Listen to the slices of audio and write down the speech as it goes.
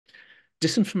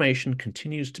Disinformation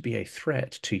continues to be a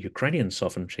threat to Ukrainian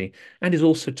sovereignty and is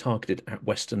also targeted at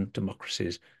Western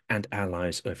democracies and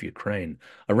allies of Ukraine.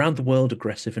 Around the world,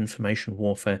 aggressive information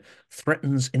warfare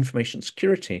threatens information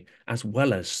security as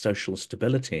well as social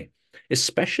stability,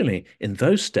 especially in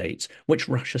those states which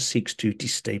Russia seeks to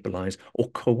destabilize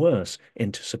or coerce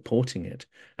into supporting it.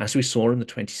 As we saw in the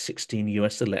 2016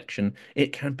 US election,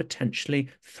 it can potentially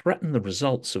threaten the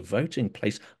results of voting,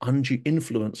 place undue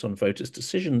influence on voters'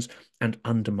 decisions, and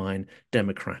undermine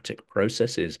democratic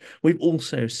processes. We've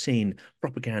also seen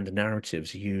propaganda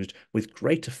narratives used with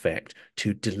great effect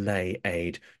to delay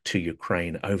aid to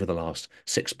Ukraine over the last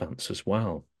 6 months as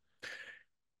well.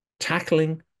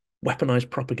 Tackling weaponized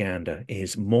propaganda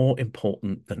is more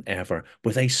important than ever,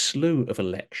 with a slew of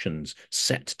elections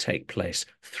set to take place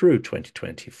through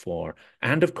 2024.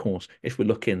 And of course, if we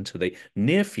look into the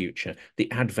near future,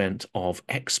 the advent of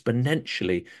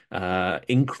exponentially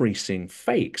increasing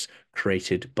fakes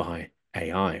created by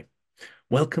AI.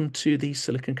 Welcome to the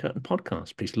Silicon Curtain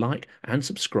podcast. Please like and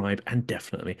subscribe and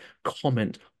definitely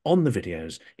comment on the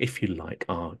videos if you like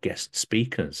our guest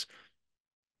speakers.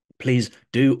 Please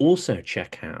do also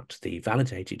check out the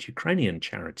validated Ukrainian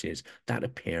charities that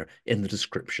appear in the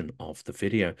description of the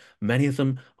video. Many of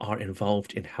them are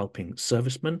involved in helping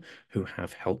servicemen who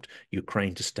have helped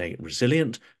Ukraine to stay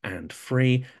resilient and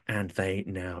free, and they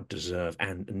now deserve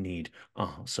and need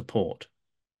our support.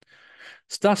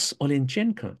 Stas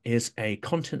Olenchenko is a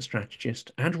content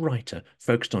strategist and writer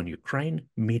focused on Ukraine,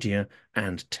 media,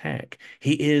 and tech.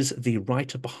 He is the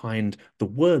writer behind the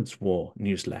Words War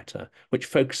newsletter, which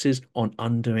focuses on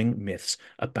undoing myths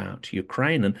about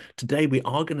Ukraine. And today we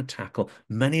are going to tackle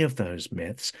many of those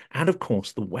myths and, of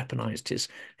course, the weaponized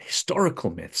historical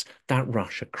myths that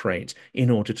Russia creates in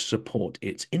order to support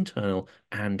its internal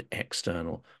and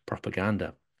external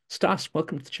propaganda. Stas,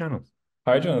 welcome to the channel.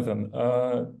 Hi, Jonathan.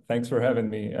 Thanks for having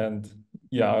me. And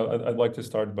yeah, I'd like to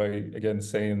start by again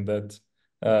saying that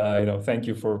thank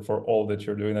you for all that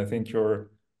you're doing. I think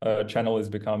your channel is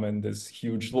becoming this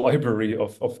huge library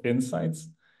of insights.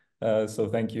 So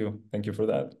thank you for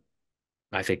that.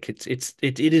 I think it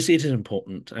is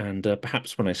important, and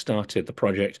perhaps when I started the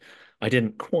project, I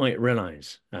didn't quite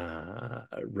realize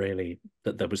really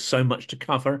that there was so much to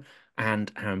cover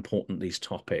and how important these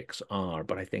topics are.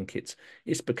 But I think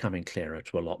it's becoming clearer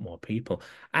to a lot more people.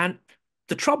 And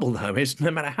the trouble, though, is no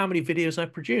matter how many videos I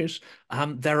produce,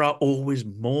 there are always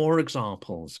more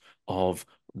examples of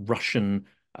Russian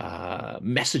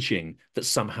messaging that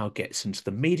somehow gets into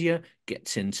the media,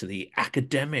 gets into the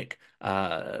academic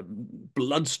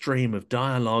bloodstream of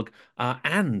dialogue,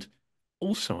 and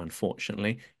also,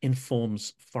 unfortunately,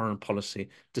 informs foreign policy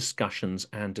discussions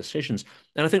and decisions.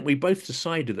 And I think we both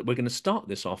decided that we're going to start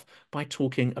this off by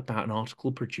talking about an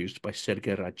article produced by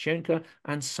Sergei Radchenko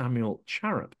and Samuel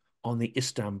Charap on the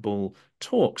Istanbul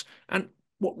talks. And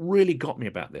what really got me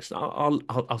about this,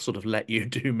 I'll sort of let you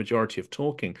do majority of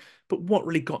talking, but what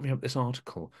really got me about this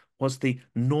article was the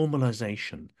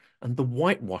normalization and the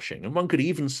whitewashing, and one could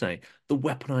even say the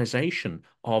weaponization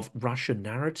of Russian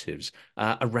narratives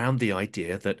around the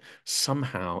idea that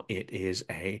somehow it is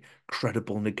a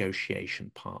credible negotiation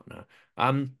partner.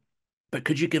 But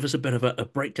could you give us a bit of a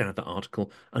breakdown of the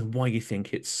article and why you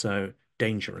think it's so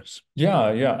dangerous?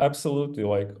 Yeah, absolutely.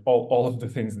 Like all of the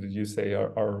things that you say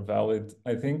are valid.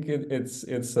 I think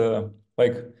it's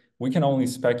like we can only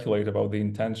speculate about the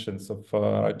intentions of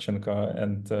Radchenko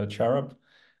and Charap.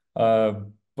 Uh,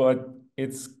 but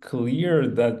it's clear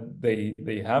that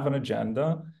they have an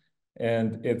agenda,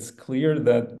 and it's clear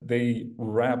that they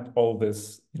wrap all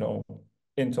this,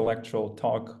 intellectual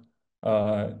talk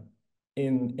uh,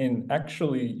 in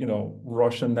actually,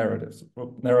 Russian narratives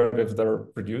that are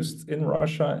produced in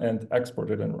Russia and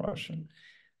exported in Russia.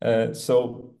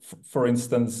 So, for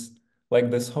instance, like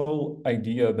this whole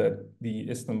idea that the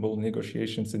Istanbul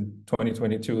negotiations in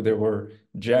 2022, there were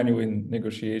genuine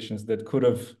negotiations that could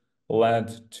have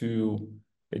led to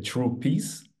a true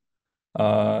peace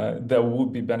that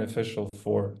would be beneficial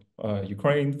for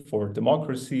Ukraine, for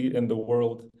democracy in the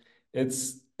world.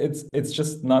 It's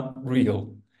just not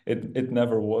real. It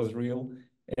never was real,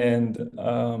 and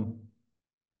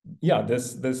yeah,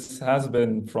 this has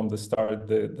been from the start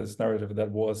this narrative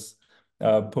that was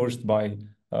pushed by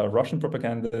Russian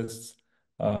propagandists,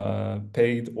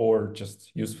 paid or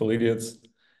just useful idiots,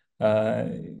 uh,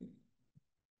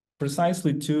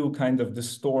 precisely to kind of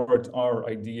distort our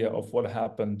idea of what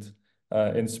happened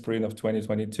in spring of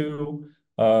 2022,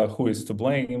 who is to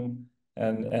blame,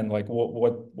 and like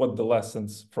what the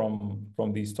lessons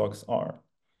from these talks are.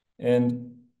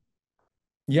 And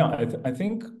yeah, I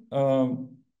think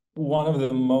one of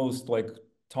the most like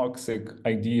toxic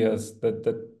ideas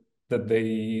that that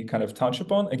they kind of touch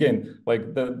upon. Again,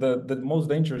 like the most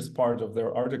dangerous part of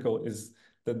their article is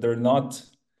that they're not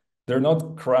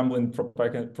Kremlin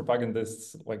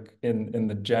propagandists like in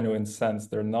the genuine sense.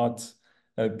 They're not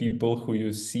people who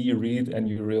you see, read, and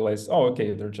you realize, oh,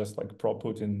 okay, they're just like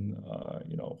pro-Putin,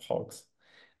 hawks.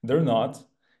 They're not.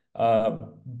 Uh,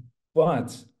 but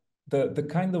the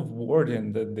kind of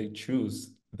wording that they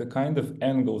choose, the kind of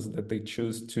angles that they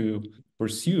choose to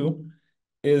pursue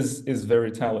is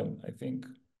very telling, I think.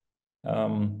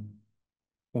 Um,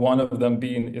 one of them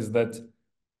being is that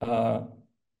uh,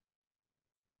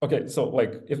 okay, so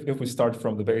like if we start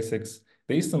from the basics,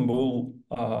 the Istanbul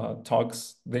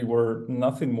talks, they were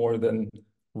nothing more than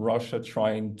Russia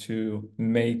trying to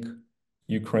make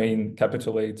Ukraine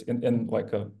capitulate in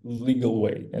like a legal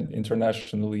way and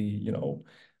internationally,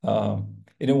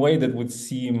 in a way that would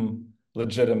seem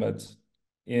legitimate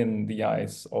in the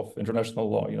eyes of international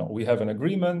law. We have an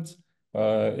agreement.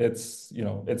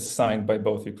 It's signed by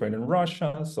both Ukraine and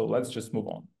Russia, so let's just move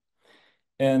on.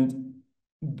 And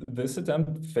this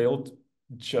attempt failed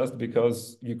just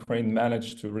because Ukraine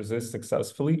managed to resist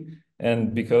successfully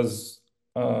and because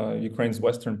Ukraine's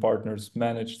Western partners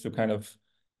managed to kind of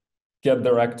get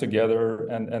their act together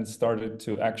and started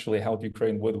to actually help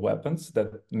Ukraine with weapons that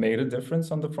made a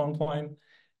difference on the front line.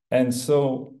 And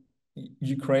so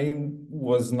Ukraine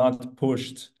was not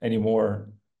pushed anymore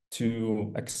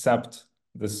to accept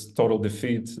this total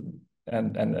defeat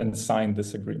and sign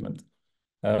this agreement.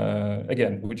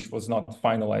 Again, which was not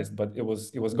finalized, but it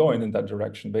was going in that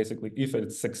direction. Basically, if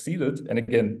it succeeded, and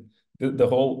again, the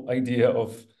whole idea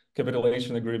of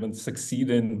capitulation agreement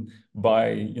succeeding by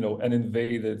an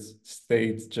invaded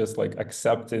state just like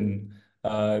accepting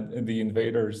the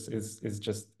invaders is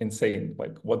just insane.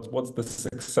 Like what's the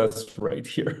success rate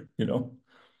here?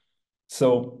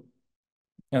 So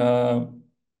uh,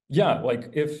 yeah,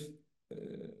 like if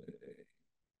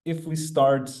we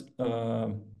start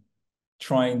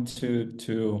trying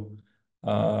to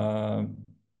uh,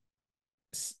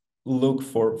 look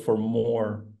for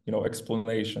more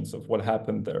explanations of what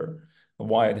happened there,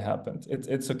 why it happened.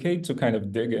 It's okay to kind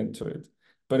of dig into it,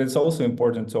 but it's also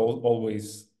important to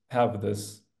always have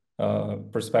this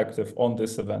perspective on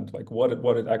this event, like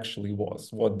what it actually was,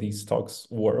 what these talks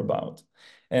were about.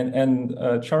 And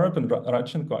Charap and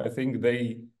Radchenko, I think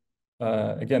they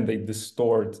again they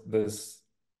distort this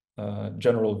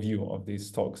general view of these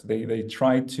talks. They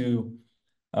try to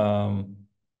um,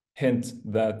 hint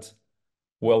that,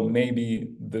 well,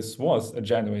 maybe this was a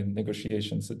genuine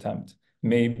negotiations attempt.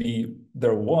 Maybe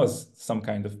there was some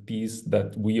kind of peace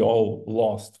that we all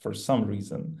lost for some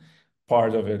reason.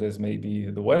 Part of it is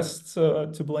maybe the West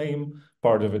to blame.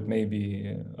 Part of it may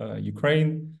be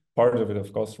Ukraine. Part of it,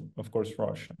 of course,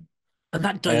 Russia. And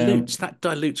And that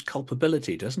dilutes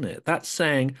culpability, doesn't it? That's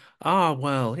saying, ah,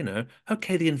 well,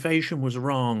 okay, the invasion was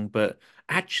wrong, but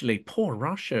actually, poor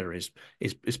Russia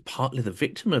is partly the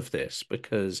victim of this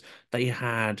because they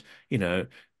had, you know,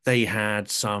 they had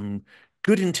some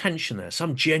good intention there,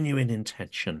 some genuine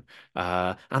intention,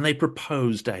 and they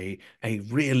proposed a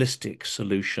realistic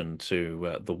solution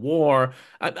to the war,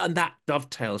 and that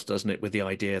dovetails, doesn't it, with the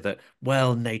idea that,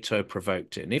 well, NATO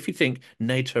provoked it, and if you think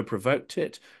NATO provoked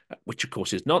it, which of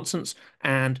course is nonsense.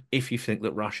 And if you think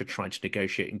that Russia tried to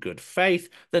negotiate in good faith,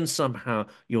 then somehow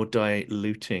you're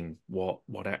diluting what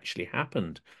actually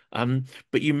happened.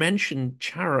 But you mentioned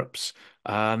Charap's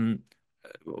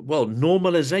well,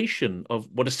 normalization of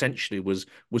what essentially was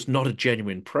not a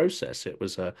genuine process. It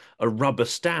was a rubber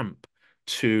stamp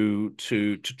to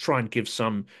try and give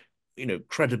some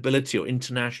credibility or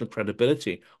international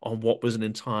credibility on what was an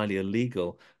entirely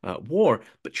illegal war.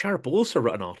 But Charap also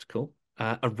wrote an article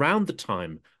around the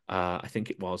time, I think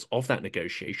it was, of that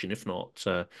negotiation, if not,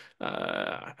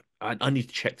 I need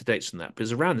to check the dates on that,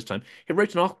 because around this time, he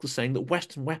wrote an article saying that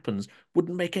Western weapons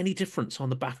wouldn't make any difference on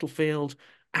the battlefield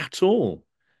at all.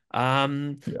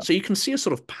 yeah. So you can see a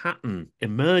sort of pattern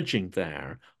emerging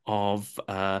there of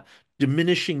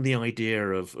diminishing the idea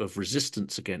of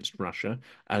resistance against Russia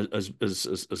as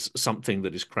something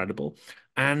that is credible,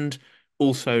 and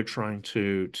also trying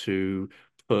to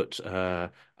put, I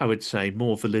would say,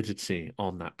 more validity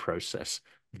on that process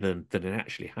than it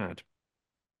actually had.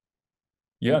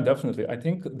 Yeah, definitely. I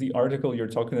think the article you're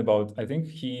talking about, I think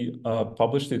he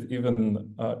published it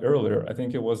even earlier. I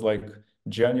think it was like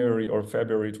January or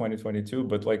February 2022,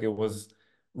 but like it was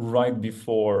right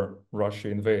before Russia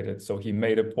invaded. So he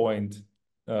made a point,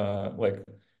 like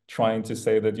trying to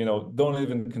say that, don't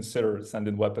even consider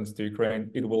sending weapons to Ukraine.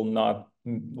 It will not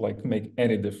like make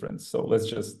any difference. So let's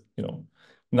just,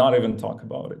 not even talk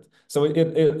about it. So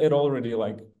it already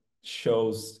like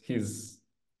shows his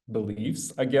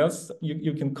beliefs, I guess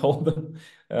you can call them,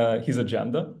 his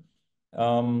agenda.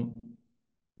 Um,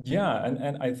 yeah,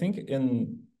 and I think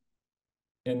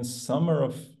in summer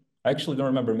of, I actually don't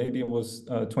remember, maybe it was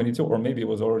 22 or maybe it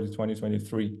was already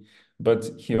 2023, but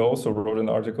he also wrote an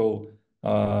article,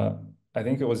 uh, I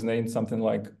think it was named something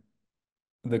like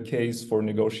the case for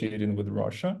negotiating with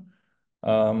Russia.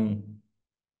 Um,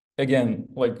 Again,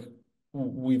 like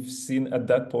we've seen at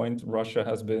that point, Russia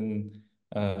has been,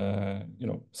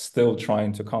 still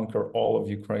trying to conquer all of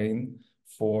Ukraine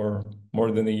for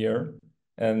more than a year,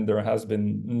 and there has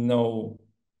been no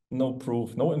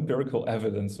proof, no empirical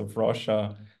evidence of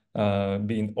Russia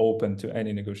being open to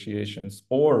any negotiations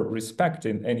or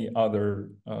respecting any other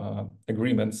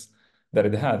agreements that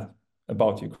it had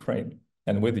about Ukraine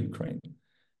and with Ukraine.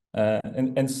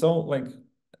 And so like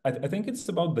I think it's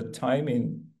about the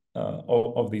timing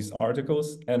of these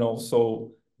articles and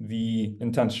also the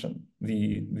intention,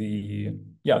 the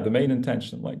main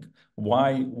intention. Like,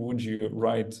 why would you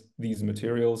write these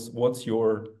materials? What's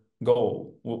your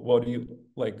goal? What do you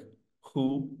like?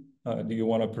 Who do you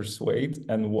want to persuade,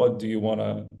 and what do you want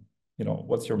to,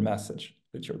 what's your message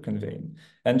that you're conveying?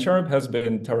 And Sharp has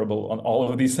been terrible on all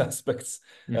of these aspects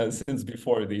since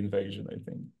before the invasion, I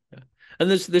think. Yeah. And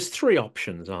there's three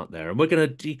options, aren't there? And we're going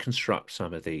to deconstruct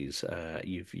some of these.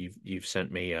 You've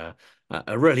sent me a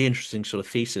really interesting sort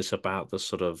of thesis about the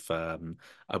sort of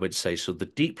I would say sort of the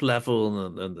deep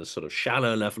level and the sort of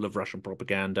shallow level of Russian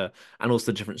propaganda, and also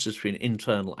the differences between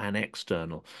internal and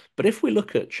external. But if we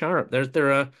look at Charap,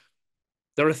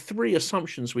 there are three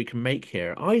assumptions we can make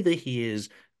here. Either he is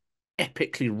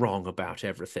epically wrong about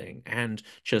everything and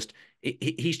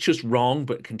he's just wrong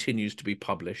but continues to be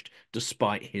published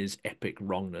despite his epic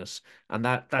wrongness, and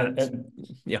and that and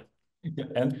yeah,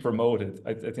 and promoted.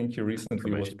 I think he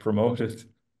recently was promoted.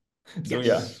 promoted. So yeah,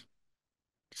 Yes.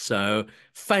 So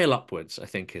fail upwards, I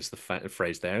think, is the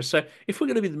phrase there. So if we're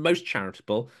going to be the most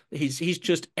charitable, he's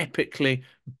just epically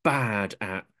bad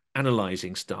at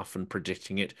analyzing stuff and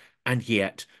predicting it, and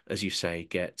yet, as you say,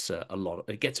 gets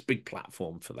it gets a big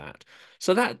platform for that.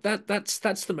 So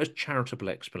that's the most charitable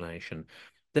explanation.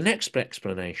 The next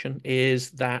explanation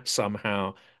is that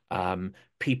somehow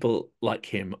people like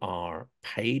him are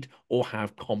paid or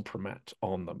have compromat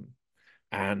on them.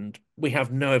 And we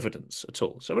have no evidence at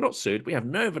all. So we're not sued. We have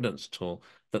no evidence at all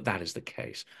that that is the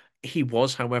case. He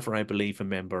was, however, I believe, a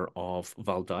member of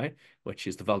Valdai, which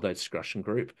is the Valdai discussion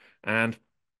group. And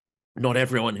not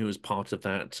everyone who is part of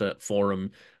that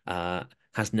forum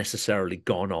has necessarily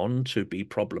gone on to be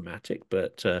problematic,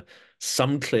 but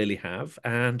some clearly have.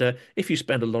 And if you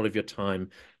spend a lot of your time,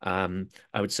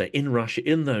 I would say, in Russia,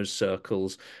 in those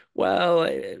circles, well,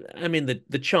 I mean,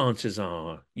 the chances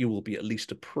are you will be at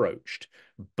least approached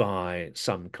by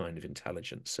some kind of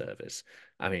intelligence service.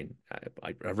 I mean,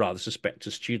 I rather suspect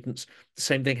as students, the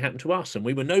same thing happened to us, and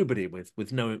we were nobody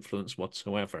with no influence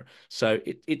whatsoever. So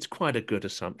it's quite a good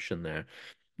assumption there.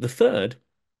 The third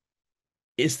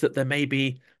is that there may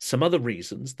be some other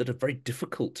reasons that are very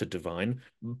difficult to divine,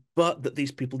 but that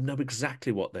these people know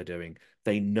exactly what they're doing.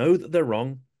 They know that they're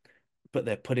wrong, but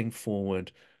they're putting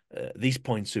forward these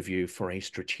points of view for a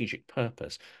strategic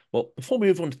purpose. Well, before we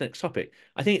move on to the next topic,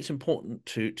 I think it's important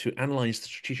to analyze the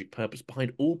strategic purpose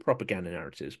behind all propaganda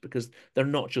narratives, because they're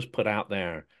not just put out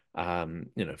there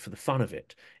for the fun of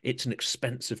it. It's an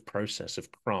expensive process of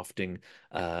crafting,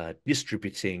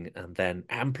 distributing, and then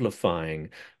amplifying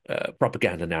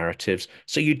propaganda narratives.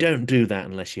 So you don't do that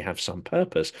unless you have some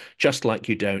purpose, just like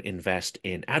you don't invest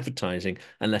in advertising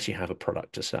unless you have a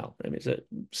product to sell. I mean, it's a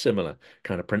similar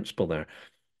kind of principle there.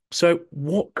 So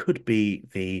what could be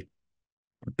the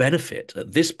benefit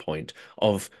at this point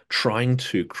of trying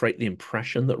to create the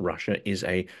impression that Russia is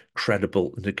a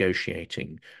credible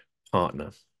negotiating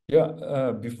partner?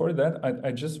 yeah. Before that,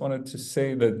 I just wanted to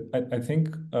say that I think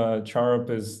Charup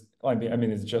is. I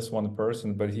mean, it's just one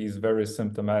person, but he's very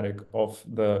symptomatic of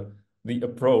the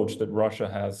approach that Russia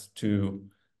has to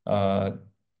uh,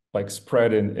 like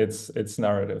spreading its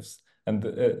narratives. And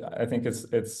I think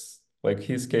it's like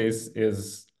his case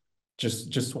is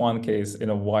just one case in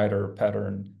a wider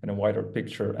pattern, in a wider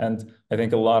picture. And I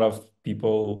think a lot of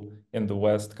people in the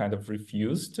West kind of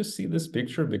refuse to see this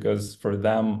picture because for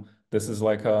them this is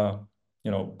like a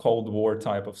Cold War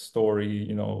type of story.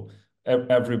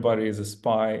 Everybody is a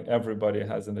spy, everybody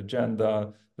has an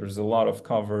agenda. There's a lot of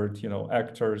covered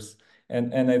actors,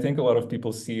 and I think a lot of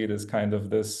people see it as kind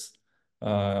of this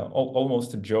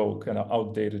almost a joke, an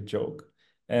outdated joke.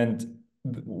 And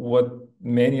what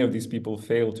many of these people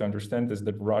fail to understand is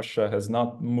that Russia has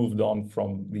not moved on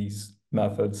from these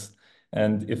methods.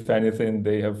 And if anything,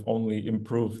 they have only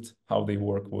improved how they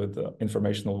work with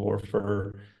informational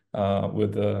warfare,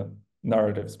 with the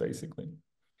narratives, basically.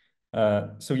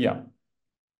 So yeah,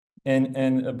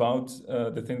 and about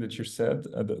the thing that you said,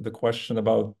 the question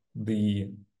about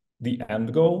the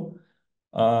end goal.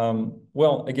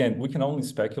 Well, again, we can only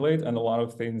speculate, and a lot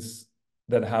of things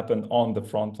that happen on the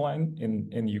front line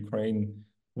in Ukraine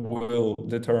will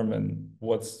determine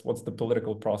what's the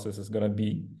political process is going to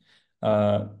be.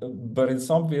 But it's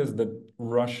obvious that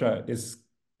Russia is,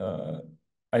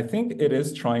 I think it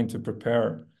is trying to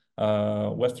prepare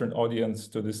Western audience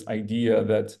to this idea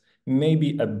that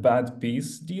maybe a bad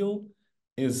peace deal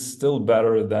is still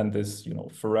better than this,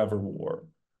 forever war,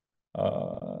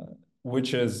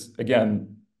 which is,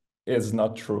 again, is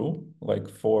not true. Like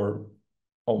for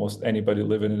almost anybody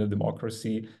living in a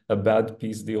democracy, a bad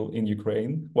peace deal in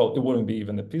Ukraine, well, it wouldn't be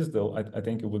even a peace deal. I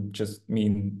think it would just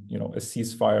mean, a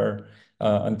ceasefire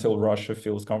until Russia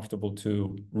feels comfortable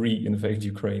to re-invade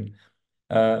Ukraine.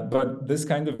 But this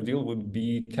kind of deal would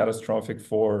be catastrophic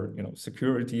for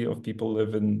security of people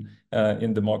living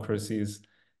in democracies,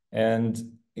 and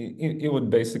it would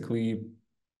basically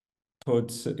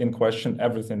put in question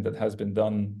everything that has been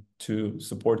done to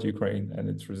support Ukraine and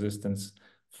its resistance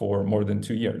for more than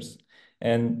 2 years.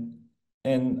 And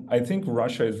I think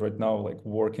Russia is right now like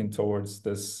working towards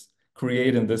this,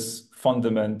 creating this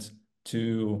fundament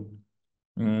to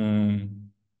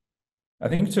I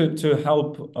think to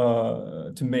help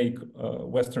to make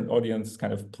Western audience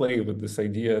kind of play with this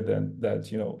idea that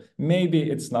maybe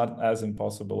it's not as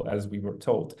impossible as we were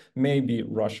told. Maybe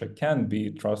Russia can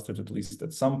be trusted at least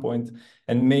at some point,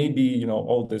 and maybe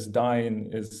all this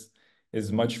dying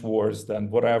is much worse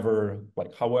than whatever,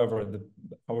 like however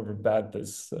bad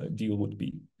this deal would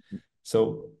be.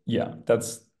 So yeah,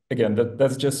 that's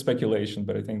just speculation,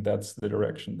 but I think that's the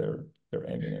direction they're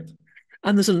aiming at.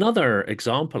 And there's another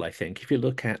example, I think, if you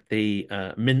look at the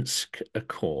Minsk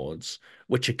Accords,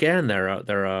 which again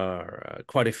there are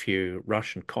quite a few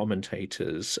Russian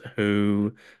commentators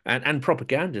who and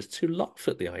propagandists who laugh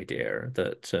at the idea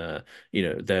that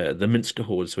the Minsk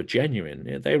Accords were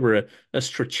genuine. They were a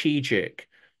strategic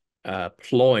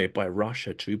ploy by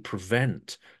Russia to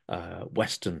prevent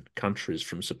Western countries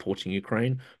from supporting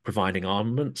Ukraine, providing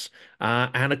armaments,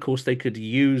 and of course they could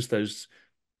use those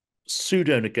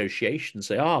pseudo negotiations.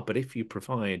 Say, but if you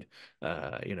provide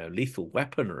lethal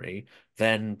weaponry,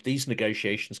 then these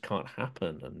negotiations can't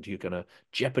happen and you're going to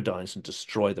jeopardize and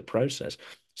destroy the process.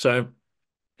 So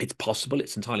it's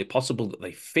entirely possible that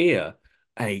they fear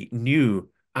a new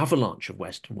avalanche of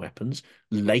Western weapons,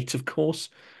 late of course,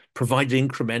 provided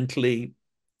incrementally,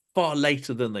 far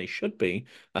later than they should be,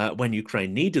 when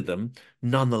Ukraine needed them.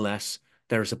 Nonetheless,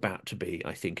 there is about to be,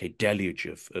 I think, a deluge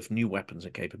of new weapons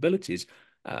and capabilities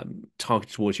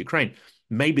targeted towards Ukraine.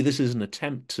 Maybe this is an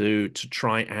attempt to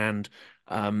try and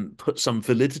put some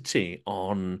validity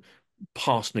on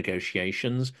past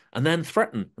negotiations and then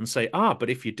threaten and say, but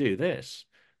if you do this,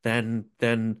 then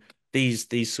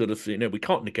these sort of, we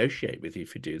can't negotiate with you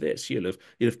if you do this. You'll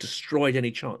have destroyed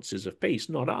any chances of peace,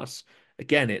 not us.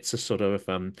 Again, it's a sort of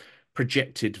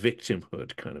projected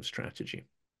victimhood kind of strategy.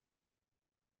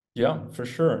 Yeah, for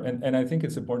sure. And I think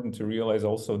it's important to realize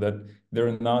also that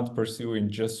they're not pursuing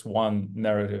just one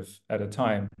narrative at a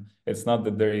time. It's not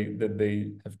that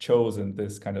they have chosen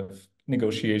this kind of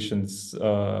negotiations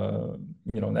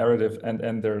narrative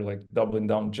and they're like doubling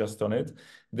down just on it.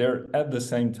 They're at the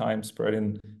same time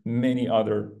spreading many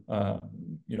other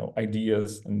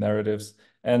ideas and narratives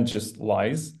and just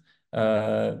lies.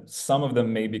 Some of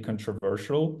them may be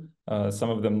controversial. Some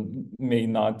of them may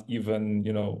not even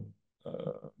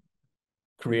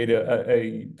create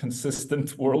a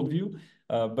consistent worldview,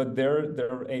 but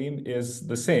their aim is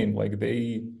the same. Like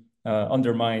they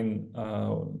undermine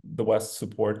the West's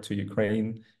support to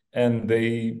Ukraine, and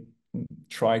they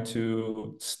try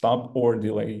to stop or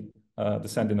delay the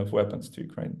sending of weapons to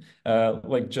Ukraine.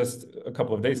 Like just a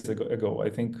couple of days ago, I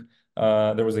think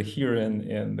there was a hearing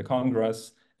in the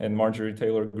Congress, and Marjorie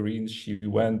Taylor Greene, she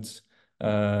went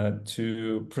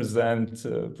to present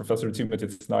Professor Timothy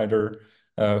Snyder,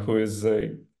 who is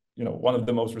one of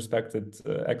the most respected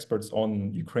experts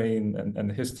on Ukraine and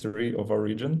the history of our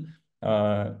region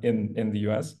in the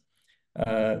US.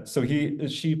 So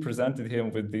she presented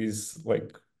him with these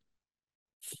like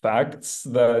facts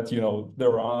that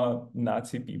there are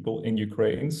Nazi people in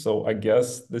Ukraine. So I guess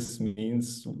this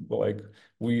means like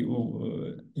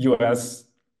US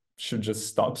should just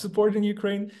stop supporting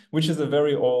Ukraine, which is a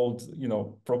very old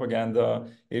propaganda.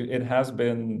 It has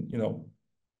been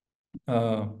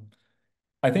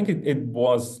I think it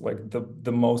was like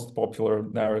the most popular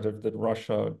narrative that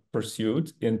Russia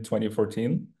pursued in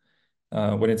 2014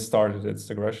 when it started its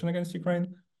aggression against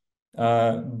Ukraine.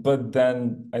 But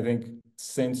then I think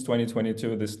since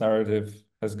 2022, this narrative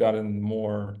has gotten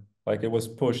more like it was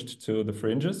pushed to the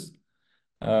fringes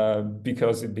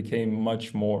because it became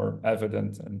much more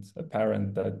evident and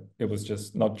apparent that it was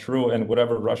just not true. And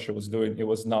whatever Russia was doing, it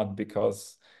was not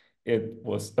because it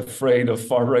was afraid of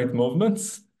far-right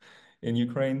movements in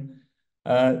Ukraine.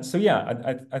 So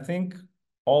yeah, I think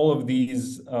all of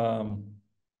these,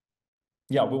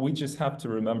 yeah, but we just have to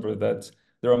remember that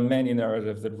there are many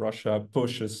narratives that Russia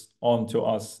pushes onto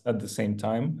us at the same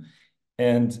time,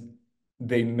 and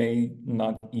they may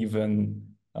not even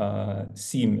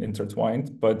seem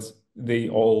intertwined, but they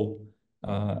all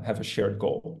have a shared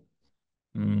goal.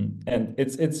 And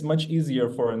it's much easier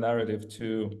for a narrative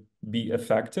to be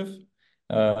effective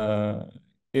uh,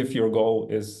 if your goal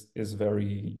is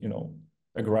very,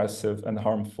 aggressive and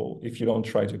harmful. If you don't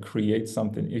try to create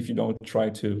something, if you don't try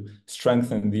to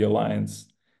strengthen the alliance,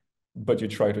 but you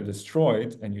try to destroy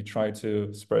it and you try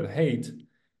to spread hate,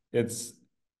 it's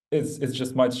it's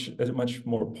just a much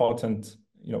more potent,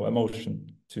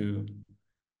 emotion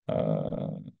uh,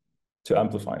 to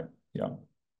amplify. Yeah.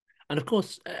 And of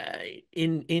course,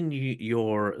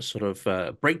 your sort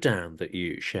of breakdown that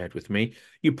you shared with me,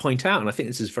 you point out, and I think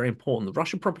this is very important, that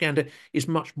Russian propaganda is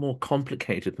much more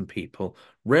complicated than people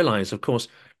realize. Of course,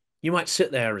 you might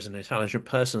sit there as an intelligent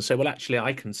person and say, well, actually,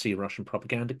 I can see Russian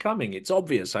propaganda coming. It's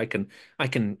obvious. I can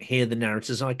hear the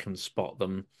narratives, I can spot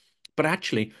them. But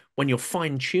actually, when you're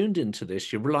fine-tuned into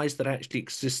this, you realize that it actually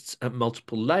exists at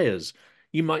multiple layers.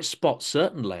 You might spot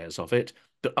certain layers of it,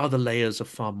 but other layers are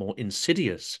far more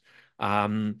insidious,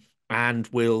 and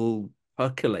will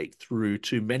percolate through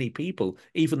to many people,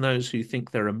 even those who think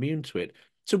they're immune to it.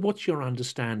 So, what's your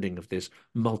understanding of this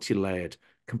multi-layered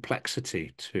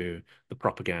complexity to the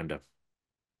propaganda?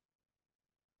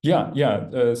 Yeah,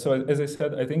 yeah. So as I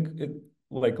said, I think it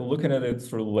like looking at it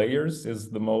through layers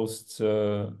is the most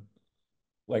the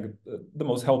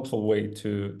most helpful way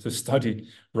to study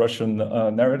Russian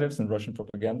narratives and Russian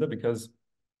propaganda, because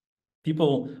I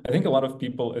think a lot of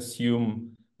people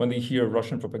assume when they hear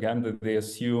Russian propaganda, they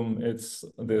assume it's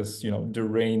this,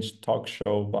 deranged talk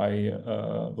show by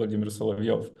Vladimir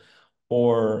Solovyov,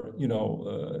 or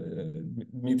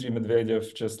Dmitry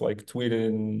Medvedev just like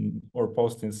tweeting or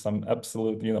posting some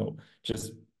absolute,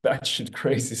 just batshit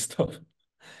crazy stuff.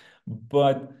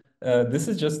 But this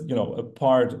is just, a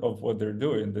part of what they're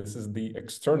doing. This is the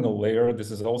external layer.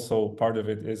 This is also part of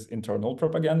it is internal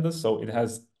propaganda. So it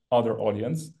has other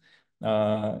audience.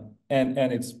 Uh, and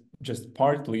it's just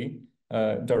partly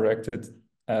directed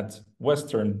at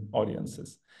Western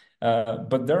audiences.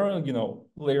 But there are,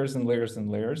 layers and layers and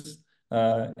layers.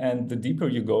 And the deeper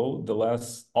you go, the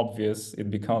less obvious it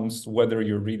becomes whether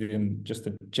you're reading just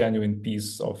a genuine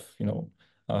piece of,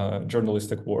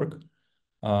 journalistic work,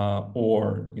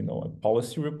 or a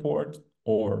policy report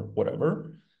or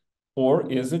whatever,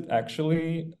 or is it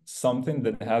actually something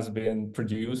that has been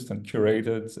produced and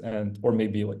curated and or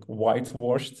maybe like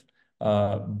whitewashed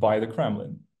by the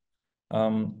Kremlin?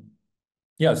 Um,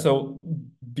 yeah, so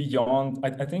beyond,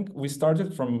 I think we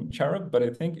started from Cherub, but I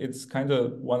think it's kind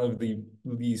of one of the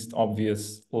least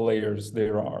obvious layers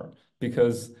there are,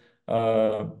 because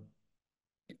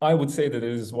I would say that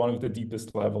it is one of the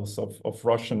deepest levels of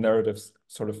Russian narratives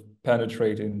sort of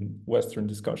penetrating Western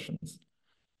discussions.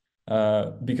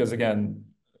 Because again,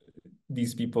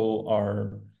 these people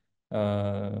are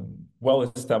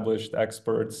well-established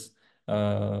experts.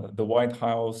 The White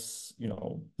House,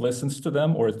 listens to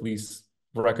them, or at least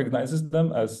recognizes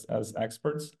them as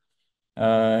experts.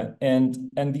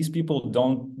 And these people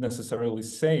don't necessarily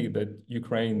say that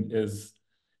Ukraine is,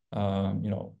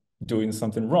 doing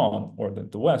something wrong or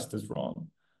that the West is wrong.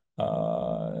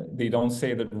 They don't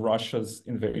say that Russia's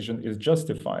invasion is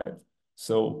justified.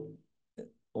 So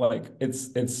like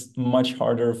it's much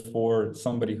harder for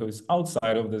somebody who's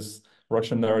outside of this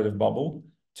Russian narrative bubble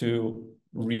to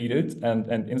read it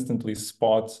and instantly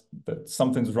spot that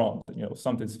something's wrong,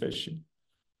 something's fishy.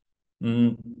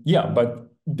 Yeah,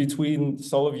 but between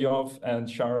Solovyov and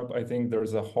Sharp, I think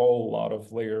there's a whole lot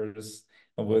of layers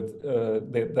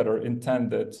that are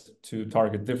intended to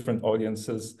target different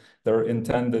audiences, that are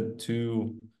intended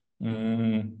to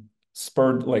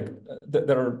spur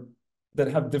that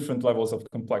have different levels of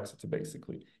complexity.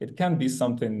 Basically, it can be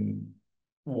something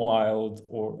wild,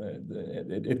 or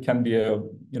it can be a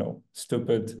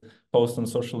stupid post on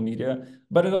social media,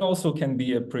 but it also can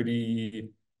be a pretty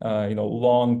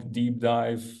long deep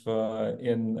dive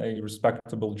in a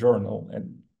respectable journal.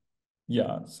 And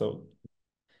yeah, so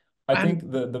I And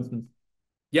think the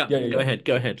yeah, yeah, yeah, go yeah. ahead,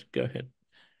 go ahead, go ahead.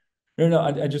 No, no,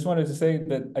 I just wanted to say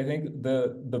that I think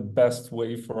the best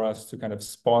way for us to kind of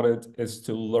spot it is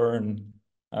to learn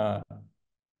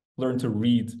learn to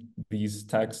read these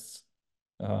texts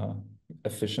uh,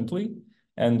 efficiently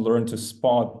and learn to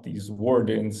spot these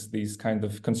wordings, these kind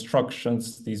of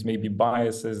constructions, these maybe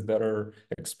biases that are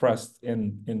expressed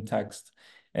in text.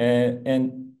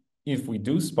 And if we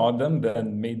do spot them,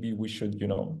 then maybe we should,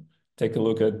 take a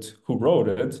look at who wrote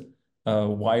it,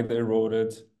 why they wrote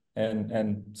it,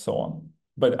 and so on.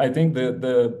 But I think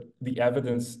the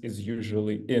evidence is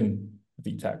usually in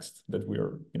the text that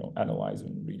we're, analyzing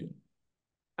and reading.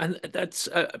 And that's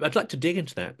I'd like to dig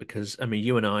into that because I mean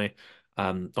you and I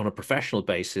on a professional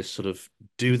basis sort of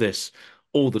do this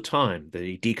all the time,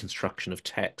 the deconstruction of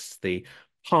text, the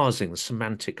parsing, the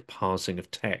semantic parsing of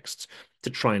texts to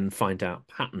try and find out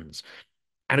patterns.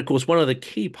 And of course, one of the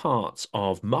key parts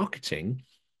of marketing,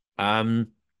 um,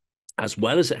 as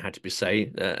well as it had to be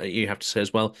you have to say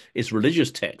as well, is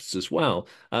religious texts as well.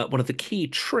 One of the key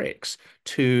tricks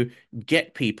to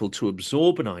get people to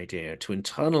absorb an idea, to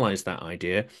internalize that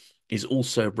idea, is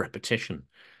also repetition.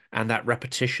 And that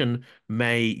repetition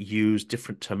may use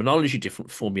different terminology,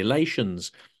 different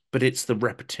formulations, but it's the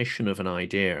repetition of an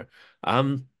idea.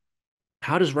 Um,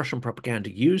 how does Russian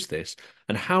propaganda use this,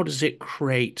 and how does it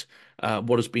create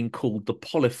what has been called the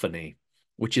polyphony,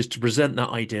 which is to present that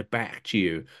idea back to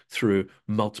you through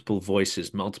multiple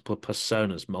voices, multiple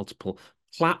personas, multiple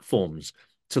platforms,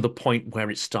 to the point where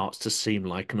it starts to seem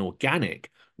like an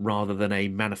organic rather than a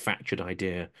manufactured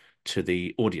idea to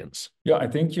the audience? Yeah, I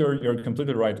think you're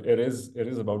completely right. It is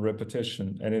about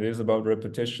repetition, and it is about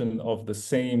repetition of the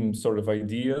same sort of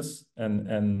ideas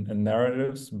and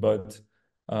narratives, but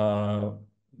uh,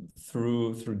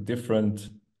 through different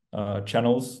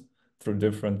channels, through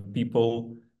different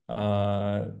people,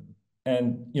 uh,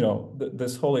 and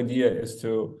this whole idea is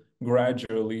to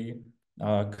gradually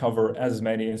cover as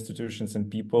many institutions and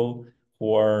people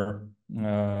who are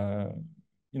uh,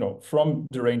 from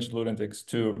deranged lunatics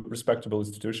to respectable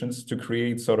institutions to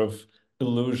create sort of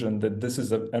illusion that this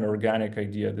is an organic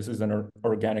idea, this is an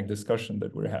organic discussion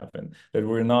that we're having, that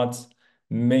we're not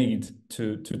made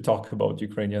to talk about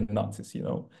Ukrainian Nazis.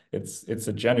 It's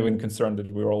a genuine concern that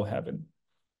we're all having.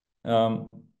 Um,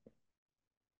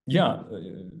 yeah,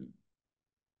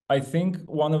 I think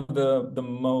one of the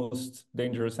most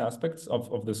dangerous aspects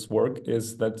of this work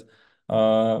is that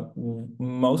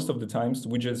most of the times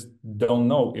we just don't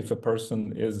know if a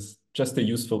person is just a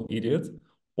useful idiot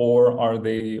or are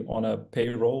they on a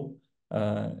payroll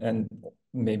and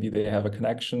maybe they have a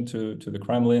connection to the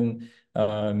Kremlin.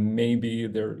 Maybe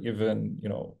they're even,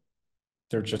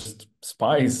 they're just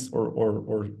spies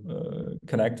or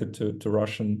connected to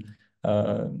Russian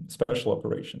special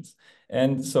operations.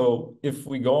 And so if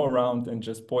we go around and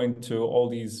just point to all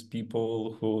these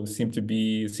people who seem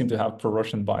to have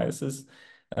pro-Russian biases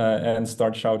and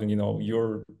start shouting,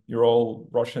 you're all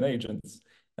Russian agents,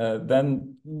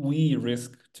 then we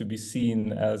risk to be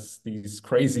seen as these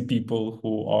crazy people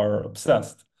who are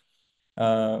obsessed.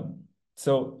 Uh,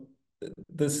 so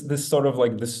this sort of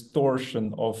like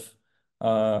distortion of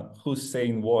who's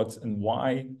saying what and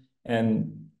why,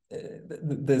 and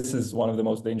this is one of the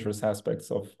most dangerous aspects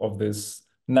of this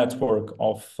network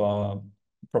of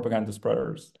propaganda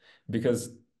spreaders, because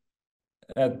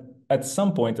at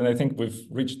some point, and I think we've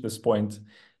reached this point,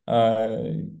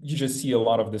 you just see a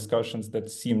lot of discussions that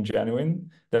seem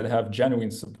genuine, that have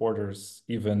genuine supporters,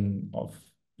 even of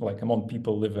like among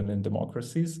people living in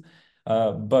democracies.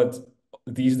 But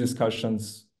these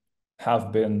discussions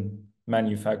have been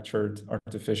manufactured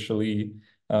artificially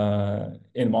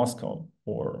in Moscow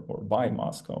or by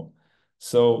Moscow.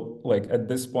 So like at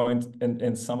this point,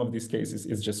 in some of these cases,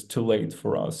 it's just too late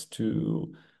for us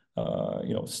to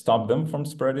stop them from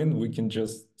spreading. We can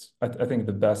just, I think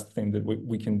the best thing that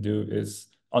we can do is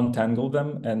untangle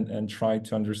them and try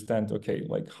to understand, okay,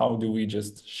 like how do we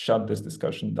just shut this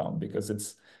discussion down? Because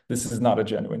this is not a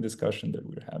genuine discussion that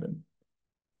we're having.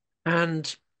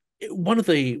 And one of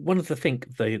the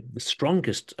think the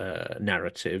strongest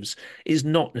narratives is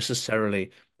not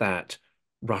necessarily that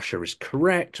Russia is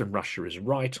correct and Russia is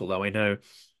right, although I know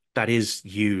that is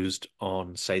used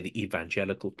on, say, the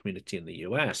evangelical community in the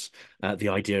US. The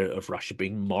idea of Russia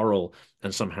being moral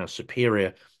and somehow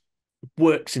superior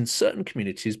works in certain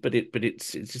communities, but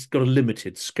it's got a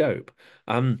limited scope.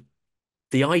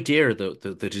 The idea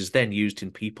that is then used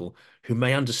in people who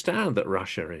may understand that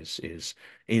Russia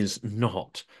is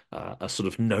not a sort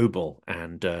of noble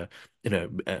and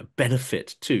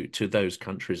benefit to those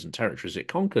countries and territories it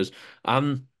conquers.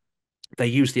 They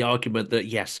use the argument that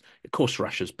yes, of course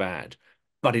Russia's bad,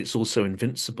 but it's also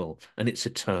invincible and it's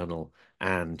eternal,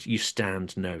 and you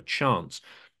stand no chance.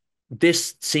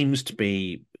 This seems to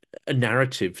be a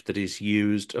narrative that is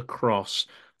used across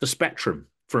the spectrum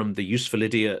from the useful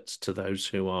idiots to those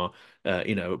who are,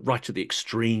 right at the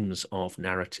extremes of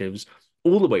narratives,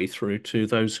 all the way through to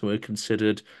those who are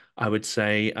considered, I would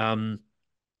say,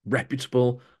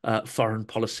 reputable foreign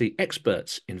policy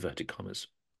experts, inverted commas.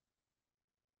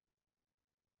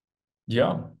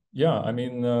 Yeah, yeah. I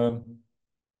mean,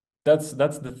 that's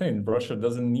the thing. Russia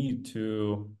doesn't need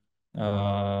to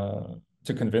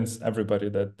convince everybody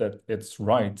that it's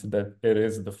right, that it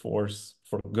is the force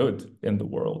for good in the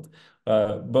world.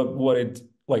 But what it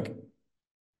like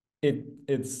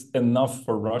it's enough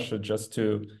for Russia just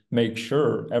to make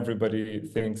sure everybody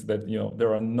thinks that,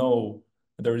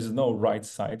 there is no right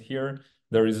side here.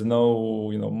 There is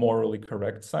no, morally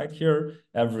correct side here.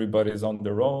 Everybody's on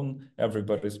their own.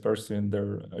 Everybody's pursuing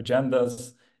their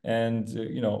agendas. And,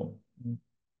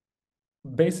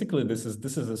 basically this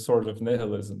is a sort of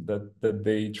nihilism that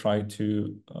they try to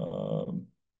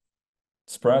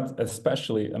spread,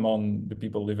 especially among the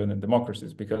people living in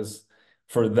democracies, because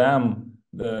for them,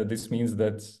 this means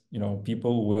that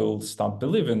people will stop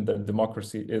believing that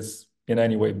democracy is in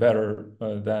any way better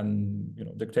than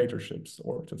dictatorships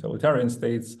or totalitarian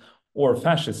states or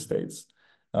fascist states,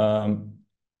 and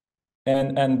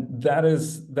that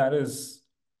is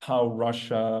how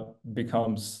Russia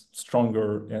becomes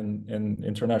stronger in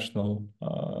international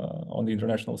on the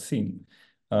international scene,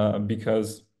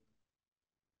 because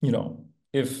you know,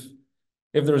 if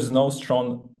there's no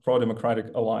strong pro-democratic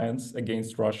alliance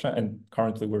against Russia, and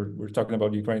currently we're talking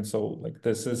about Ukraine, so like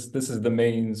this is the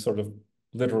main sort of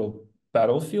literal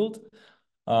battlefield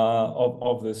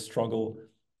of this struggle.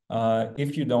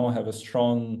 If you don't have a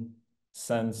strong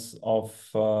sense of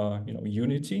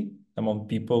unity among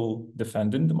people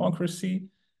defending democracy,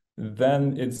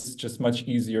 then it's just much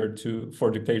easier for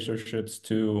dictatorships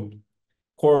to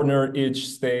corner each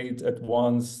state at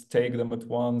once, take them at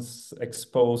once,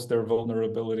 expose their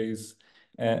vulnerabilities,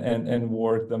 and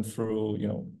work them through,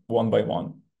 one by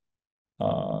one.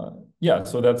 Yeah,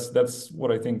 so that's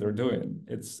what I think they're doing.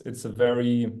 It's a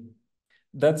very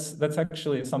that's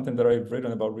actually something that I've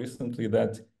written about recently,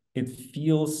 that it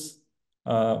feels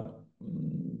uh,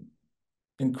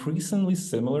 increasingly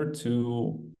similar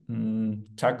to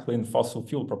tackling fossil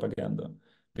fuel propaganda,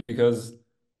 because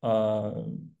uh,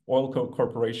 oil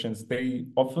corporations, they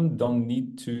often don't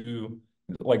need to,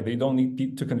 like, they don't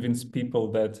need to convince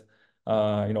people that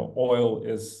oil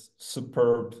is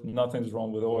superb, nothing's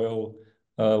wrong with oil.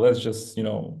 Let's just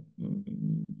uh,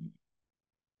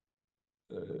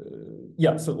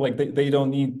 yeah, so like they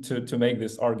don't need to make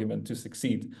this argument to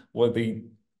succeed. What they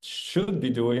should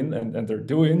be doing, and they're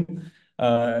doing,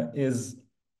 is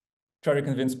try to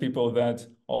convince people that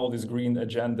all this green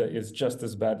agenda is just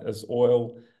as bad as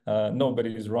oil.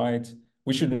 Nobody is right.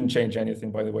 We shouldn't change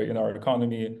anything, by the way, in our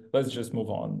economy. Let's just move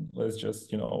on. Let's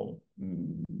just,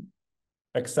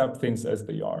 accept things as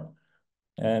they are.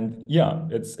 And yeah,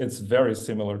 it's very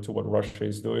similar to what Russia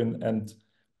is doing. And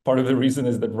part of the reason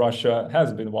is that Russia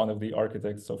has been one of the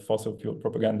architects of fossil fuel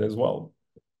propaganda as well.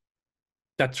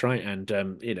 That's right, and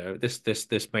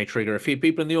this may trigger a few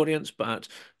people in the audience, but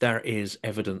there is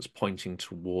evidence pointing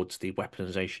towards the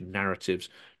weaponization narratives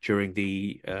during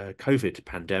the COVID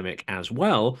pandemic as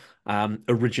well,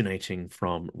 originating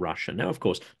from Russia. Now, of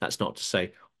course, that's not to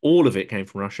say all of it came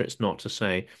from Russia. It's not to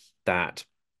say that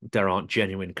there aren't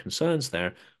genuine concerns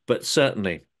there, but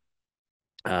certainly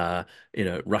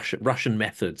Russian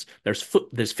methods.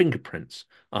 There's fingerprints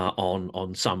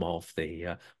on some of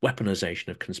the weaponization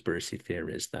of conspiracy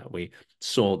theories that we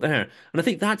saw there, and I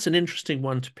think that's an interesting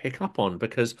one to pick up on,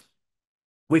 because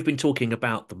we've been talking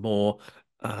about the more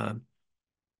uh,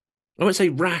 I won't say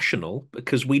rational,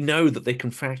 because we know that they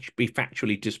can be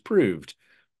factually disproved,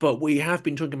 but we have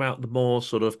been talking about the more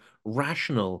sort of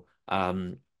rational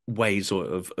ways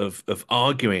of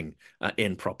arguing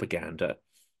in propaganda.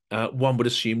 One would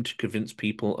assume to convince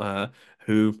people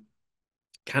who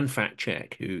can fact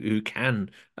check, who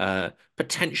can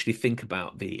potentially think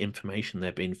about the information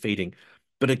they're being feeding.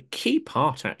 But a key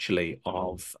part, actually,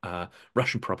 of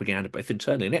Russian propaganda, both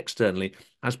internally and externally,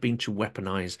 has been to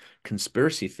weaponize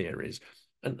conspiracy theories.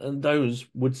 And those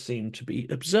would seem to be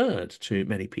absurd to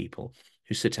many people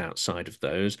who sit outside of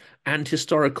those, and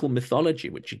historical mythology,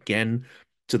 which, again,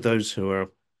 to those who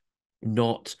are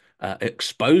not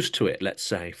exposed to it, let's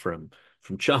say, from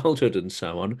childhood and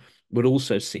so on, would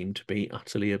also seem to be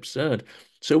utterly absurd.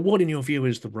 So, what, in your view,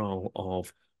 is the role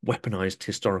of weaponized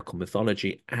historical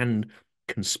mythology and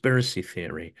conspiracy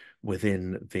theory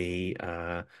within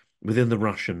the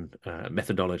Russian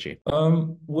methodology?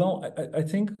 Well, I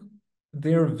think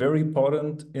they're very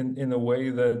potent in a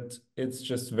way that it's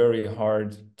just very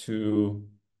hard to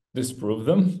disprove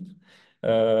them.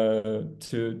 and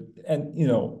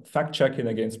fact checking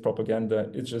against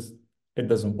propaganda, it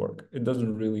doesn't work. It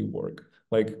doesn't really work.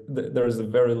 Like there is a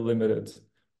very limited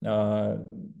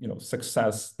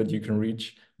success that you can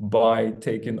reach by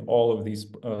taking all of these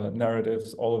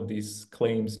narratives, all of these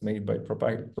claims made by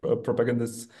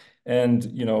propagandists,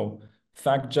 and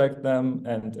fact check them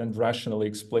and rationally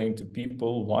explain to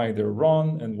people why they're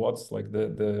wrong and what's like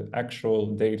the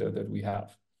actual data that we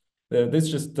have. This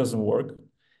just doesn't work.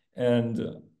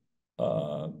 And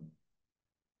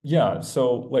yeah,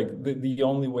 so like the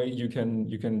only way you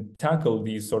can tackle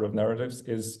these sort of narratives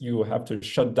is you have to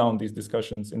shut down these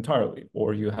discussions entirely,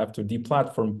 or you have to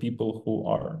deplatform people who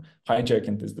are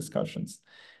hijacking these discussions.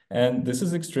 And this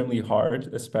is extremely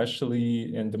hard,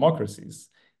 especially in democracies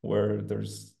where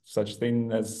there's such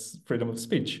thing as freedom of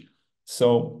speech.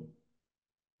 So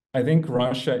I think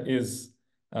Russia is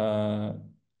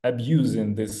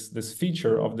abusing this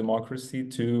feature of democracy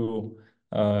to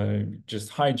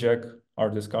just hijack our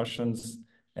discussions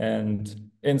and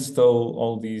instill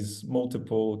all these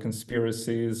multiple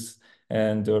conspiracies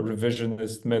and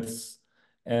revisionist myths.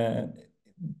 And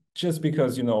just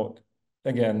because,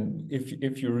 again,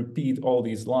 if you repeat all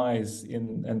these lies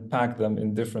and pack them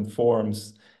in different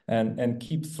forms and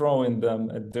keep throwing them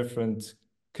at different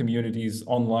communities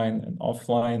online and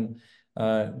offline,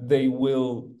 they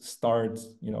will start,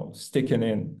 sticking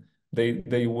in.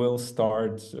 They will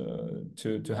start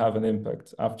to have an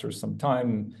impact after some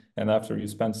time and after you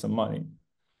spend some money.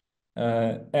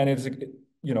 And it's,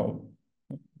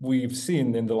 we've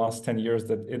seen in the last 10 years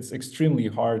that it's extremely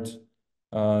hard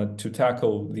to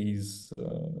tackle these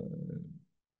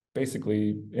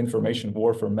basically information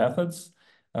warfare methods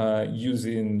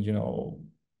using,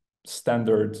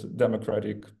 standard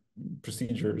democratic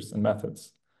procedures and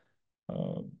methods.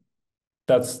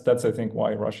 That's I think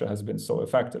why Russia has been so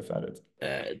effective at it.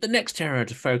 The next area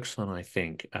to focus on, I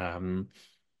think,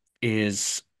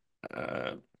 is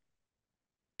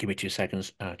give me 2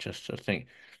 seconds, just to think.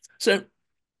 So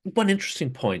one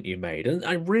interesting point you made, and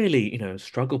I really,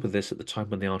 struggled with this at the time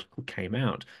when the article came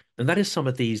out, and that is some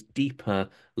of these deeper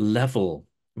level,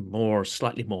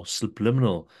 slightly more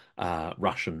subliminal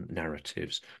Russian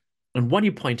narratives. And one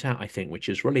you point out, I think, which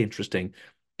is really interesting,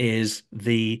 is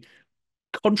the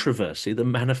controversy, the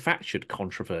manufactured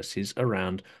controversies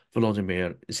around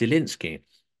Volodymyr Zelensky.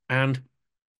 And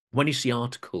when you see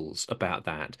articles about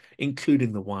that,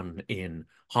 including the one in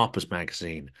Harper's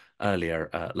Magazine earlier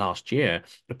last year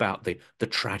about the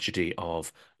tragedy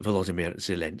of Volodymyr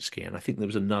Zelensky, and I think there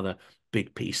was another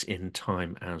big piece in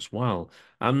Time as well.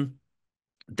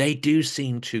 They do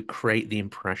seem to create the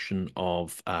impression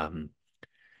of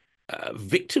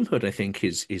victimhood, I think,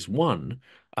 is one.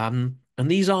 And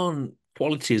these aren't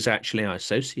qualities actually I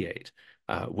associate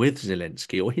with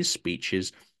Zelensky or his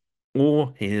speeches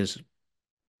or his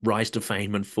rise to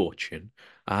fame and fortune.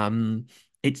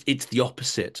 It's the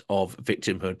opposite of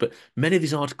victimhood, but many of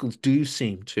these articles do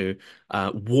seem to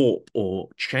warp or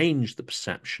change the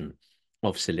perception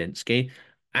of Zelensky,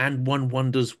 and one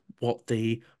wonders what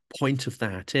the point of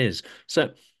that is.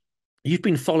 So you've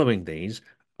been following these.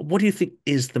 What do you think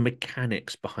is the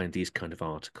mechanics behind these kind of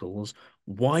articles?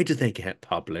 Why do they get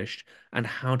published? And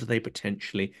how do they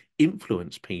potentially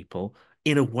influence people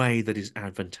in a way that is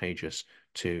advantageous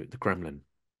to the Kremlin?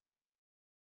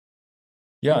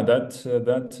 Yeah,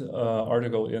 that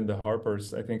article in the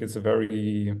Harper's, I think it's a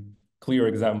very clear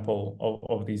example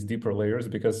of these deeper layers,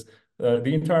 because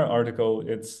the entire article,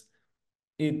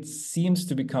 it seems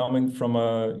to be coming from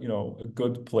a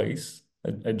good place,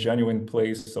 a genuine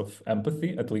place of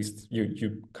empathy. At least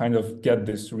you kind of get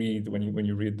this read when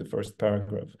you read the first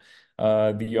paragraph.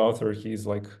 The author, he's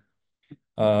like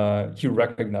he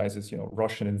recognizes,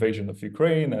 Russian invasion of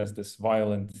Ukraine as this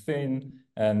violent thing,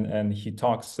 and he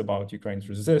talks about Ukraine's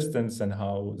resistance and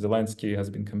how Zelensky has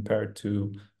been compared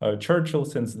to Churchill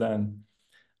since then.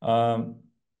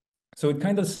 So it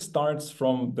kind of starts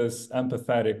from this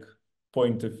empathetic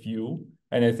point of view,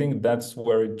 and I think that's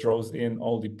where it draws in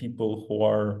all the people who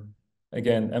are,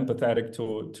 again, empathetic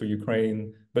to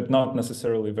Ukraine, but not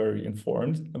necessarily very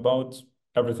informed about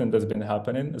everything that's been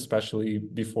happening, especially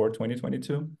before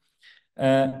 2022.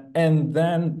 And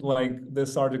then like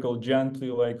this article gently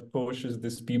like pushes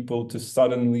these people to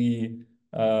suddenly,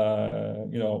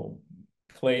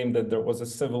 claim that there was a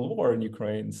civil war in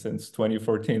Ukraine since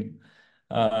 2014.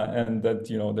 And that,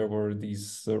 there were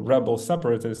these rebel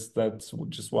separatists that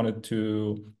just wanted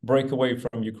to break away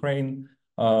from Ukraine,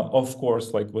 of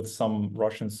course, like with some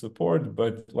Russian support,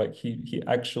 but like he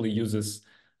actually uses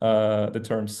the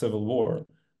term civil war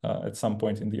at some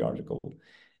point in the article.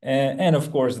 And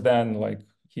of course, then like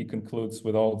he concludes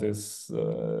with all this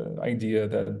idea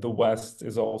that the West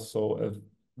is also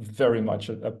very much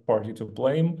a party to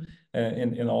blame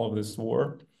in all of this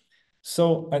war.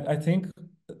 So I think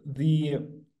the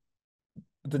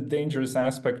the dangerous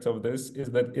aspect of this is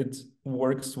that it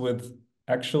works with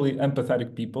actually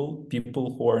empathetic people,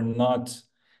 people who are not,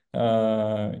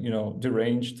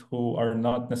 deranged, who are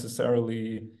not necessarily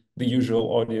the usual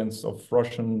audience of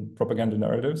Russian propaganda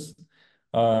narratives,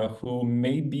 who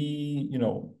maybe,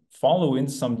 follow in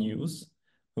some news,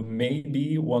 who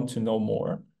maybe want to know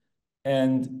more,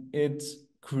 and it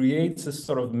creates a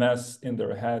sort of mess in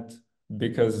their head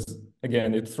because,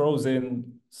 again, it throws in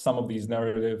some of these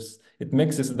narratives, it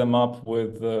mixes them up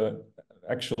with the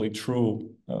actually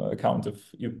true account of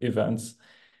events,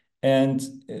 and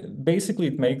basically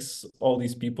it makes all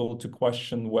these people to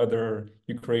question whether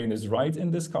Ukraine is right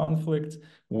in this conflict,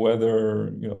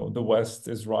 whether the West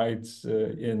is right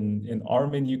in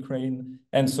arming Ukraine,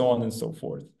 and so on and so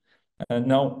forth. And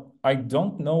now I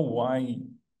don't know why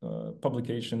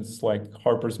publications like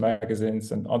Harper's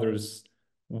Magazines and others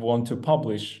want to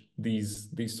publish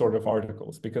these sort of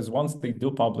articles, because once they do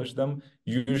publish them,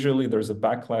 usually there's a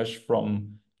backlash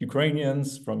from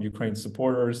Ukrainians, from Ukraine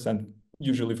supporters, and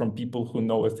usually from people who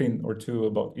know a thing or two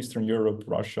about Eastern Europe,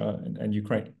 Russia, and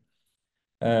Ukraine.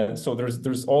 So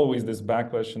there's always this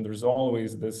backlash, and there's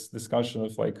always this discussion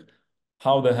of like,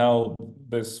 how the hell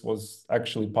this was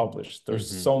actually published. There's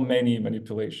so many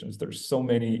manipulations. There's so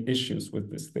many issues with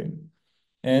this thing.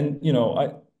 And,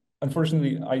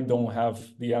 unfortunately, I don't have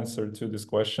the answer to this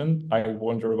question. I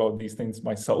wonder about these things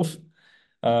myself.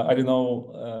 I don't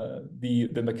know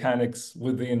the mechanics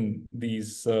within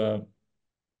these,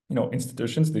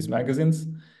 institutions, these magazines.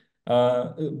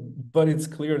 But it's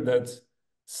clear that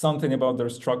something about their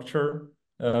structure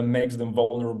makes them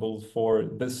vulnerable for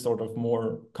this sort of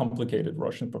more complicated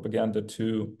Russian propaganda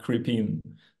to creep in,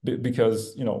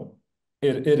 because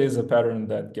it is a pattern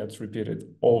that gets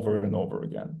repeated over and over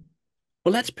again.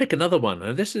 Well, let's pick another one.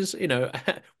 And this is,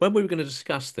 when we were going to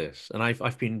discuss this, and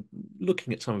I've been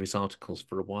looking at some of his articles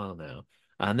for a while now,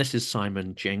 and this is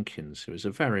Simon Jenkins, who is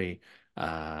a very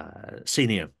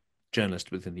senior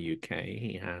journalist within the UK.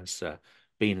 He has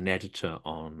been an editor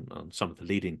on some of the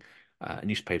leading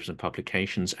newspapers and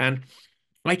publications, and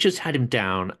I just had him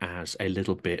down as a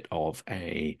little bit of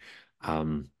a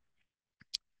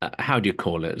how do you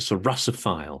call it? So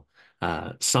Russophile,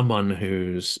 someone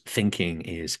whose thinking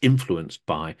is influenced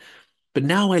by. But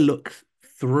now I look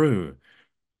through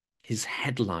his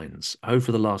headlines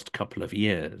over the last couple of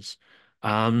years.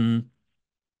 Um,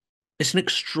 it's an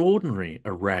extraordinary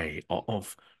array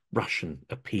of Russian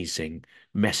appeasing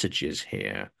messages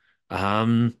here.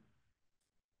 Um,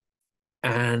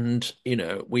 and,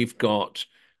 we've got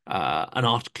an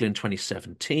article in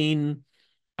 2017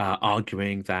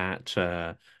 arguing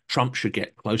that Trump should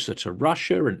get closer to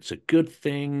Russia and it's a good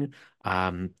thing.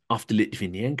 After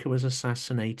Litvinenko was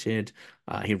assassinated,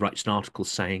 he writes an article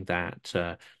saying that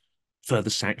further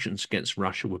sanctions against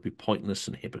Russia would be pointless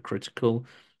and hypocritical.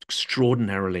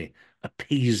 Extraordinarily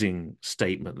appeasing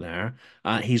statement there.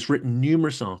 He's written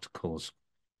numerous articles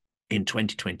in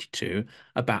 2022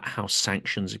 about how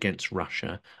sanctions against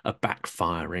Russia are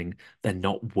backfiring, they're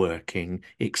not working,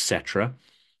 etc.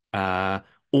 Uh,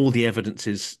 all the evidence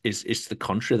is to the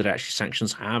contrary, that actually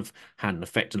sanctions have had an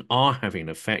effect and are having an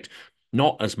effect,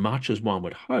 not as much as one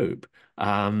would hope,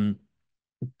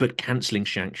 but cancelling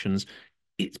sanctions,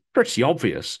 it's pretty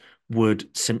obvious,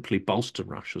 would simply bolster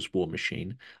Russia's war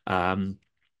machine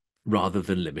rather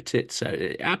than limit it.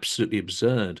 So absolutely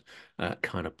absurd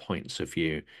kind of points of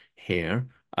view here.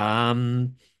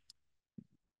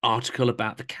 Article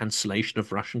about the cancellation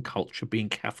of Russian culture being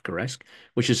Kafkaesque,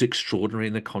 which is extraordinary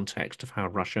in the context of how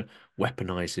Russia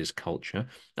weaponizes culture.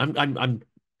 I'm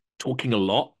talking a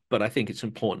lot, but I think it's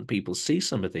important people see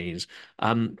some of these.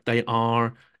 They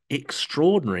are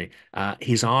extraordinary.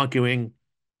 He's arguing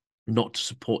not to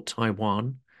support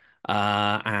Taiwan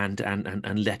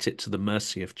and let it to the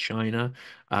mercy of China.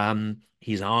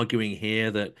 He's arguing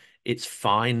here that it's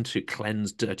fine to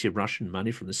cleanse dirty Russian money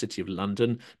from the City of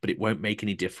London, but it won't make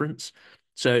any difference.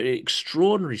 So,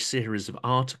 extraordinary series of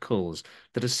articles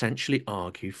that essentially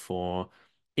argue for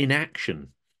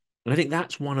inaction. And I think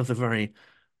that's one of the very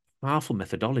powerful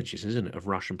methodologies, isn't it, of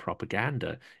Russian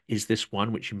propaganda, is this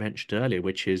one which you mentioned earlier,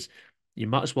 which is you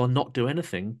might as well not do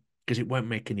anything because it won't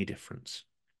make any difference.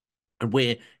 And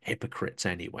we're hypocrites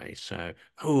anyway. So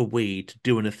who are we to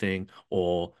do anything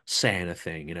or say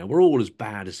anything? We're all as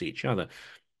bad as each other.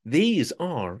 These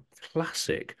are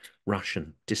classic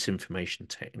Russian disinformation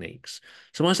techniques.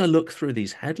 So as I look through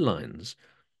these headlines,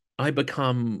 I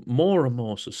become more and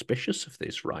more suspicious of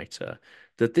this writer,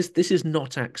 that this is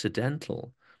not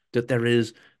accidental, that there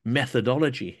is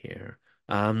methodology here.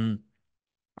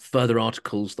 Further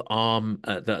articles that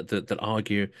that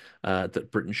argue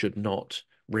that Britain should not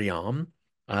rearm,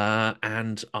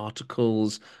 and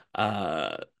articles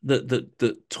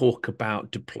that talk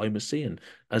about diplomacy, and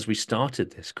as we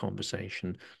started this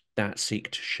conversation, that seek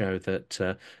to show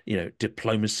that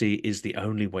diplomacy is the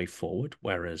only way forward,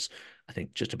 whereas I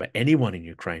think just about anyone in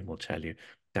Ukraine will tell you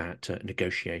that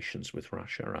negotiations with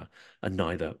Russia are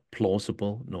neither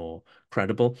plausible nor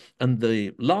credible. And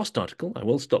the last article, I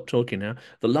will stop talking now.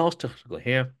 The last article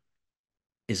here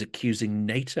is accusing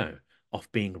NATO of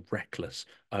being reckless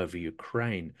over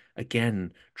Ukraine,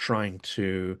 again, trying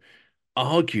to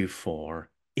argue for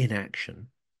inaction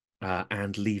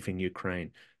and leaving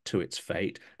Ukraine to its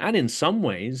fate. And in some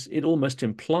ways, it almost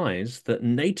implies that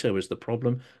NATO is the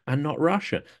problem and not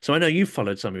Russia. So I know you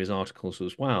followed some of his articles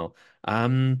as well.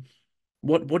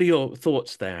 What are your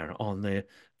thoughts there on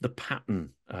the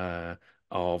pattern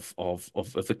of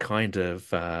the kind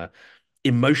of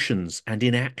emotions and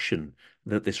inaction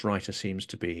that this writer seems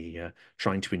to be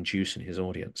trying to induce in his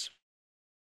audience?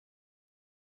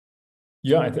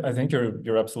 Yeah, I think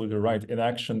you're absolutely right.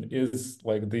 Inaction is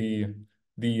like the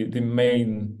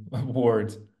main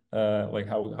word, like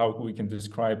how we can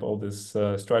describe all this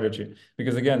strategy.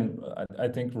 Because again, I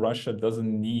think Russia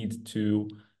doesn't need to,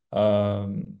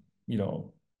 you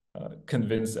know,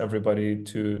 convince everybody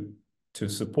to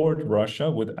support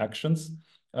Russia with actions.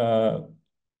 Uh,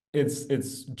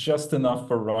 it's just enough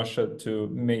for Russia to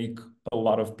make a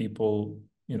lot of people,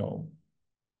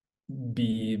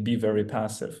 be very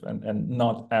passive and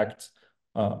not act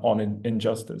on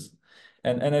injustice.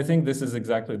 And I think this is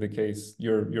exactly the case.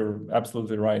 You're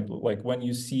absolutely right. Like when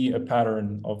you see a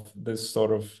pattern of this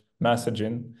sort of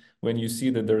messaging, when you see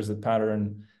that there's a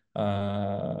pattern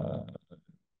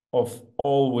of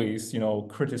always,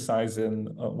 criticizing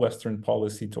Western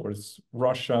policy towards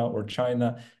Russia or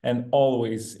China, and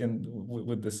always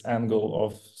with this angle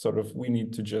of sort of we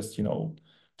need to just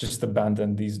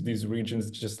abandon these regions,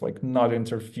 just like not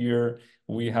interfere.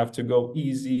 We have to go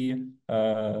easy.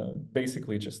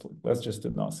 Basically, just let's just do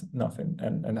nothing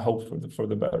and hope for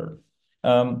the better.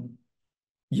 Um,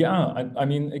 yeah, I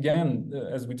mean, again,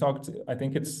 as we talked, I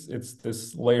think it's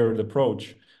this layered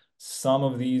approach. Some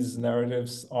of these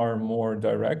narratives are more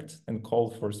direct and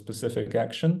call for specific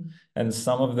action, and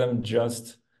some of them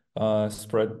just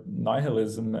spread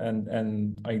nihilism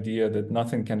and idea that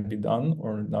nothing can be done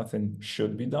or nothing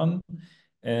should be done.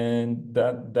 And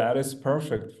that is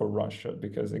perfect for Russia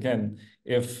because again,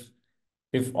 if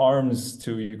arms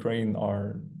to Ukraine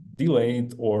are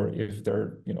delayed or if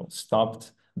they're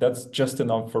stopped, that's just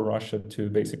enough for Russia to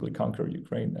basically conquer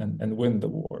Ukraine and win the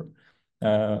war.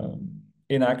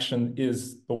 Inaction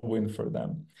is a win for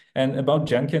them. And about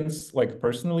Jenkins, like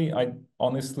personally, I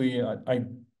honestly I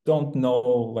don't know,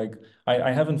 like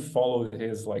I haven't followed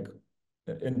his like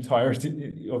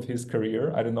entirety of his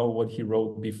career. I don't know what he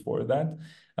wrote before that.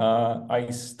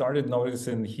 I started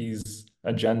noticing his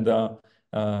agenda,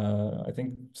 I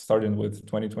think starting with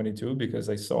 2022, because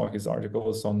I saw his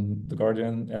articles on The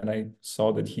Guardian and I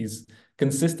saw that he's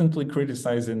consistently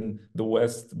criticizing the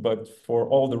West, but for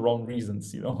all the wrong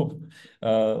reasons,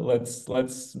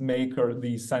 let's make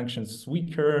these sanctions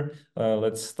weaker.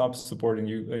 Let's stop supporting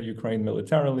Ukraine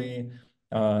militarily.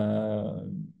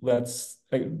 Let's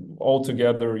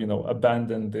altogether,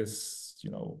 abandon this,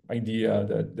 idea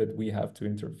that we have to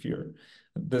interfere.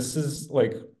 This is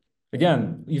like,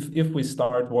 again, if we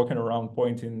start walking around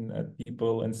pointing at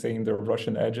people and saying they're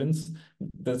Russian agents,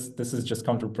 this is just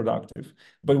counterproductive.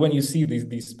 But when you see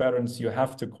these patterns, you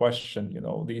have to question,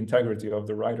 the integrity of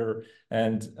the writer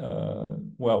and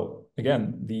well, again,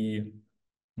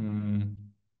 mm,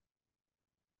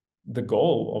 the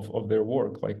goal of their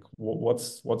work. Like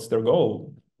what's their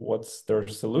goal? What's their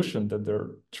solution that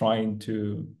they're trying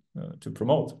to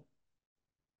promote?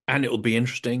 And it will be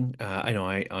interesting.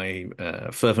 I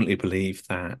fervently believe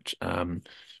that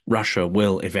Russia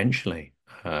will eventually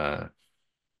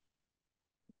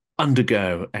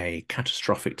undergo a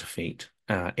catastrophic defeat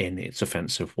in its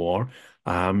offensive war.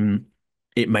 Um,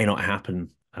 it may not happen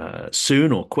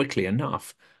soon or quickly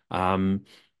enough,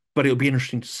 but it'll be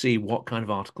interesting to see what kind of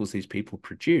articles these people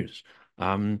produce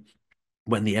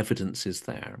when the evidence is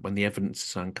there, when the evidence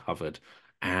is uncovered,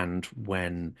 and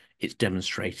when it's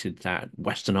demonstrated that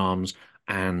Western arms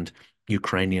and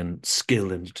Ukrainian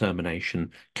skill and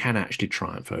determination can actually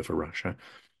triumph over Russia.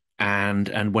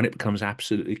 And when it becomes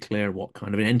absolutely clear what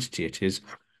kind of an entity it is,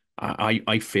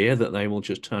 I fear that they will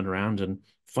just turn around and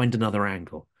find another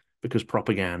angle. because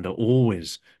propaganda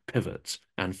always pivots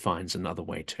and finds another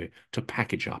way to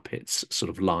package up its sort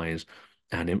of lies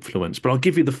and influence. But I'll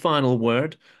give you the final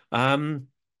word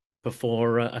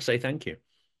before I say thank you.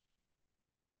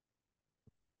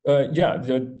 Yeah,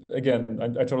 again,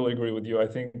 I totally agree with you. I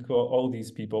think all these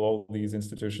people, all these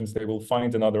institutions, they will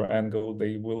find another angle.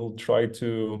 They will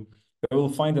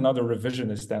find another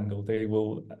revisionist angle. They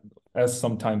will, as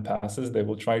some time passes, they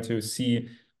will try to see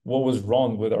what was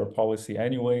wrong with our policy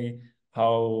anyway,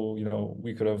 how,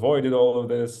 we could avoid all of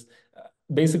this.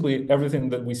 Basically, everything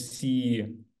that we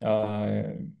see,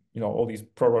 all these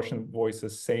pro-Russian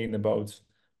voices saying about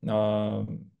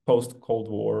post-Cold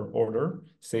War order,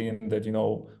 saying that,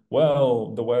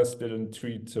 well, the West didn't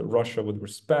treat Russia with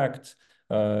respect,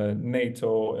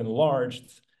 NATO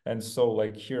enlarged, and so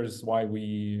like here's why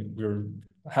we're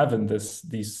having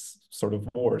these sort of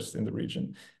wars in the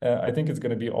region. I think it's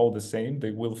going to be all the same.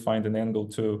 They will find an angle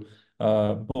to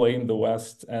blame the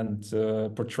West and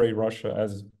portray Russia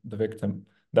as the victim.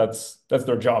 That's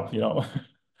their job. Yeah,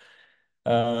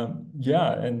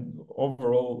 and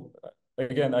overall,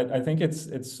 again, I think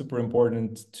it's super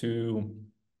important to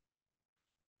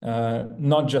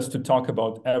not just to talk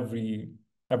about every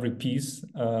piece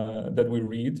that we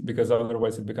read, because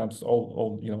otherwise it becomes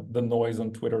all the noise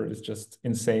on Twitter is just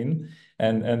insane,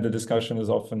 and the discussion is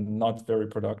often not very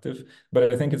productive.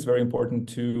 But I think it's very important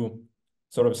to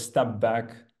sort of step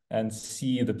back and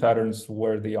see the patterns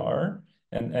where they are,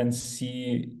 and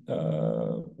see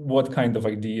what kind of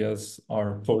ideas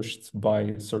are pushed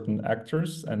by certain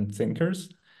actors and thinkers,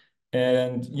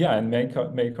 and yeah, and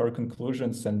make our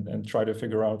conclusions, and try to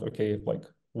figure out, okay, like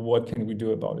what can we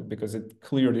do about it, because it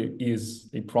clearly is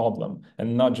a problem,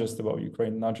 and not just about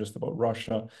Ukraine, not just about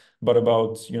Russia, but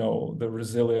about the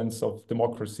resilience of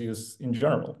democracies in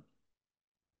general.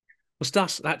 Well,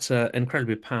 Stas, that's an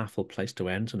incredibly powerful place to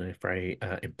end and a very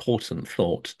important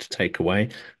thought to take away.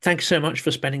 Thanks so much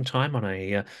for spending time on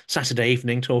a Saturday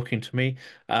evening talking to me.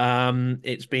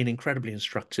 It's been incredibly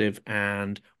instructive,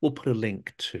 and we'll put a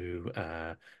link to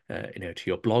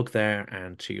your blog there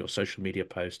and to your social media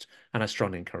post. And I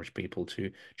strongly encourage people to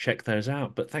check those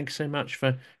out. But thanks so much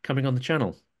for coming on the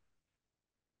channel.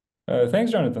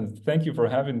 Thanks, Jonathan. Thank you for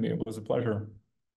having me. It was a pleasure.